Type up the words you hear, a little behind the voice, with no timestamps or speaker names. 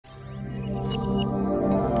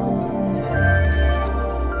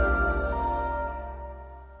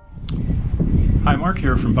Mark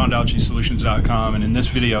here from pondalgaesolutions.com, and in this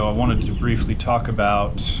video I wanted to briefly talk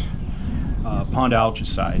about pond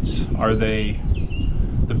algaecides. Are they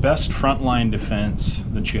the best frontline defense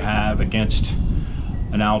that you have against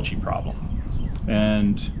an algae problem?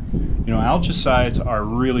 And you know, algaecides are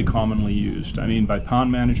really commonly used. I mean, by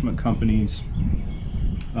pond management companies,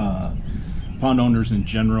 pond owners in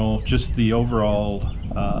general. Just the overall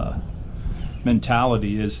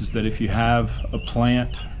mentality is that if you have a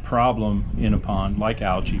plant problem in a pond, like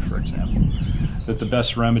algae for example, that the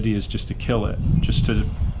best remedy is just to kill it, just to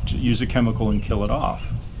use a chemical and kill it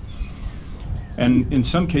off. And in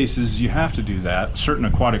some cases you have to do that. Certain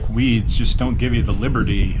aquatic weeds just don't give you the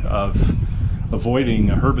liberty of avoiding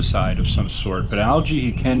a herbicide of some sort, but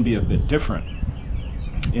algae can be a bit different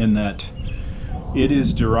in that it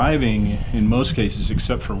is deriving, in most cases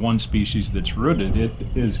except for one species that's rooted, it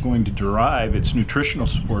is going to derive its nutritional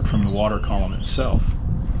support from the water column itself.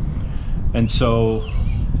 And so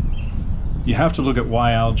you have to look at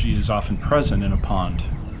why algae is often present in a pond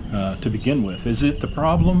to begin with. Is it the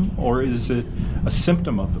problem, or is it a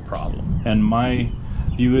symptom of the problem? And my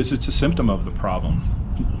view is it's a symptom of the problem.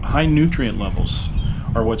 High nutrient levels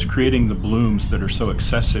are what's creating the blooms that are so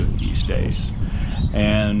excessive these days.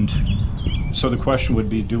 And so the question would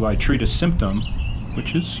be, do I treat a symptom,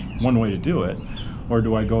 which is one way to do it, or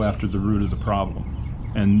do I go after the root of the problem?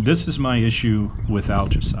 And this is my issue with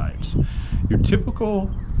algaecides. Your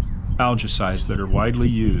typical algaecides that are widely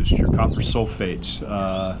used, your copper sulfates,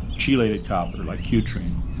 chelated copper like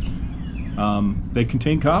Cutrine, they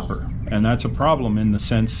contain copper, and that's a problem in the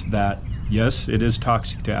sense that yes, it is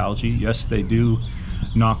toxic to algae. Yes, they do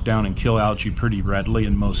knock down and kill algae pretty readily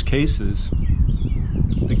in most cases.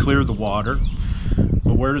 They clear the water,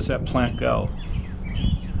 but where does that plant go?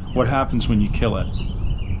 What happens when you kill it?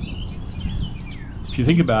 If you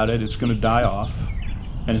think about it, it's going to die off,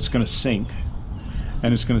 and it's going to sink,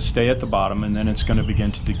 and it's going to stay at the bottom, and then it's going to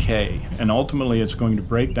begin to decay, and ultimately it's going to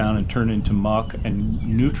break down and turn into muck and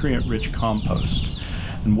nutrient-rich compost.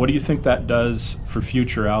 And what do you think that does for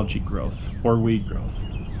future algae growth or weed growth?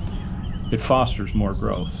 It fosters more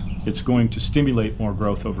growth. It's going to stimulate more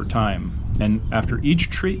growth over time. And after each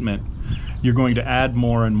treatment, you're going to add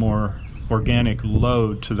more and more organic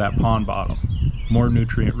load to that pond bottom, more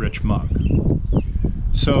nutrient-rich muck.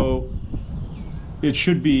 So it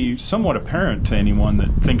should be somewhat apparent to anyone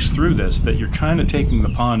that thinks through this that you're kind of taking the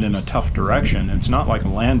pond in a tough direction. It's not like a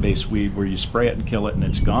land-based weed where you spray it and kill it and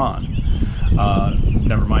it's gone.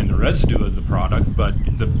 Never mind the residue of the product, but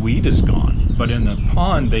the weed is gone. But in the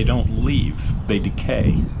pond, they don't leave, they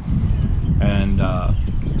decay. And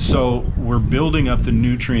so we're building up the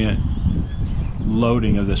nutrient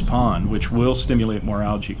loading of this pond, which will stimulate more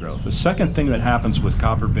algae growth. The second thing that happens with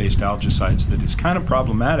copper-based algaecides that is kind of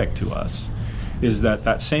problematic to us is that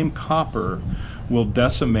that same copper will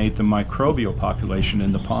decimate the microbial population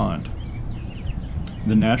in the pond.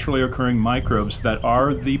 The naturally occurring microbes that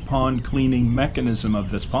are the pond cleaning mechanism of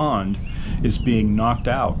this pond is being knocked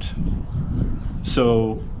out.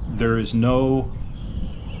 So there is no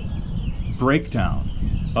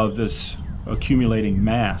breakdown of this accumulating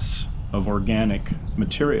mass of organic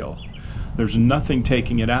material. There's nothing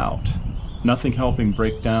taking it out, nothing helping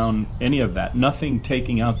break down any of that, nothing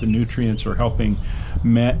taking out the nutrients or helping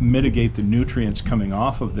mitigate the nutrients coming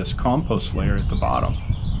off of this compost layer at the bottom,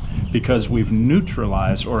 because we've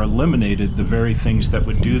neutralized or eliminated the very things that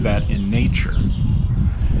would do that in nature.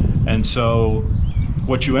 And so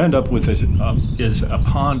what you end up with is a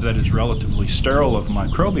pond that is relatively sterile of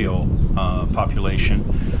microbial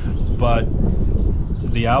population, but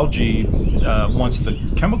the algae, once the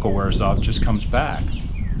chemical wears off, just comes back.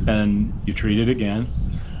 And you treat it again,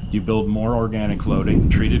 you build more organic loading,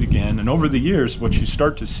 treat it again, and over the years what you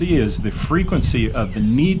start to see is the frequency of the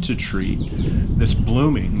need to treat this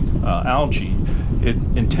blooming algae, it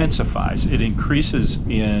intensifies, it increases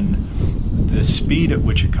in the speed at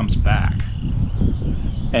which it comes back.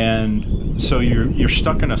 And so you're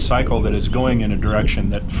stuck in a cycle that is going in a direction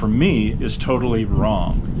that for me is totally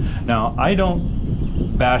wrong. Now, I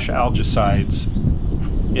don't bash algaecides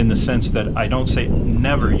in the sense that I don't say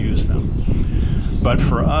never use them. But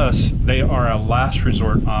for us, they are a last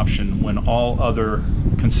resort option when all other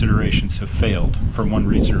considerations have failed for one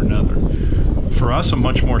reason or another. For us, a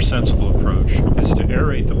much more sensible approach is to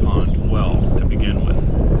aerate the pond well to begin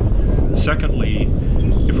with. Secondly,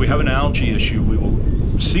 if we have an algae issue, we will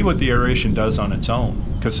see what the aeration does on its own,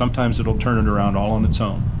 because sometimes it'll turn it around all on its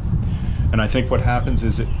own. And I think what happens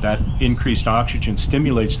is that increased oxygen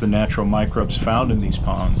stimulates the natural microbes found in these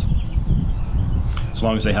ponds, as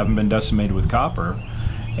long as they haven't been decimated with copper,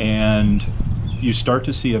 and you start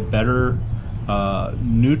to see a better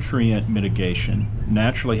nutrient mitigation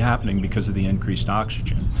naturally happening because of the increased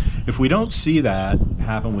oxygen. If we don't see that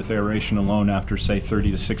happen with aeration alone after, say,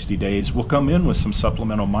 30 to 60 days, we'll come in with some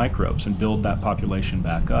supplemental microbes and build that population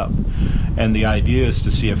back up. And the idea is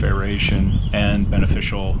to see if aeration and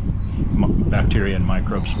beneficial bacteria and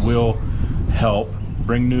microbes will help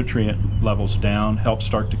bring nutrient levels down, help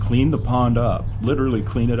start to clean the pond up, literally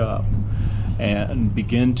clean it up, and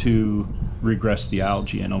begin to regress the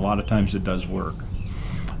algae. And a lot of times it does work.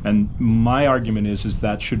 And my argument is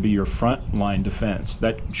that should be your front line defense.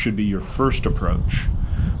 That should be your first approach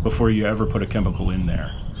before you ever put a chemical in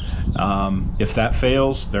there. If that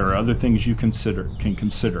fails, there are other things you can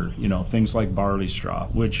consider, you know, things like barley straw,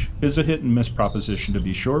 which is a hit and miss proposition to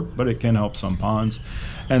be sure, but it can help some ponds.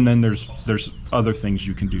 And then there's other things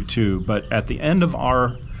you can do too. But at the end of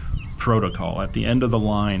our protocol, at the end of the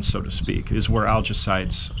line, so to speak, is where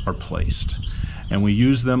algaecides are placed. And we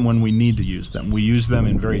use them when we need to use them. We use them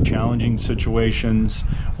in very challenging situations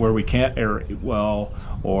where we can't aerate well,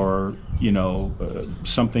 or you know,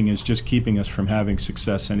 something is just keeping us from having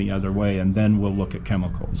success any other way, and then we'll look at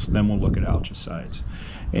chemicals. Then we'll look at algaecides.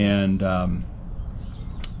 And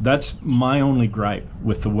that's my only gripe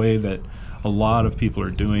with the way that a lot of people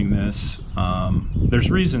are doing this.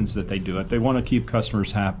 There's reasons that they do it. They want to keep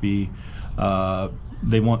customers happy.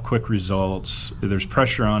 They want quick results. There's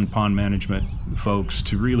pressure on pond management folks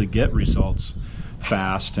to really get results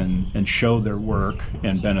fast and show their work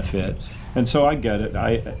and benefit. And so I get it.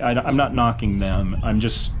 I'm not knocking them. I'm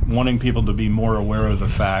just wanting people to be more aware of the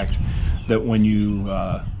fact that when you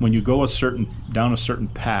go down a certain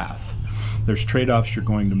path, there's trade-offs you're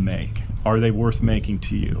going to make. Are they worth making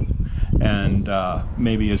to you? And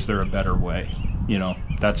maybe is there a better way? You know,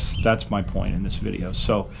 that's my point in this video.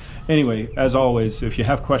 So anyway, as always, if you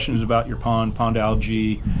have questions about your pond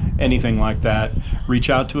algae, anything like that, reach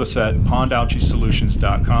out to us at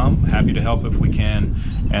pondalgaesolutions.com. Happy to help if we can,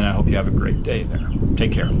 and I hope you have a great day there.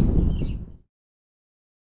 Take care.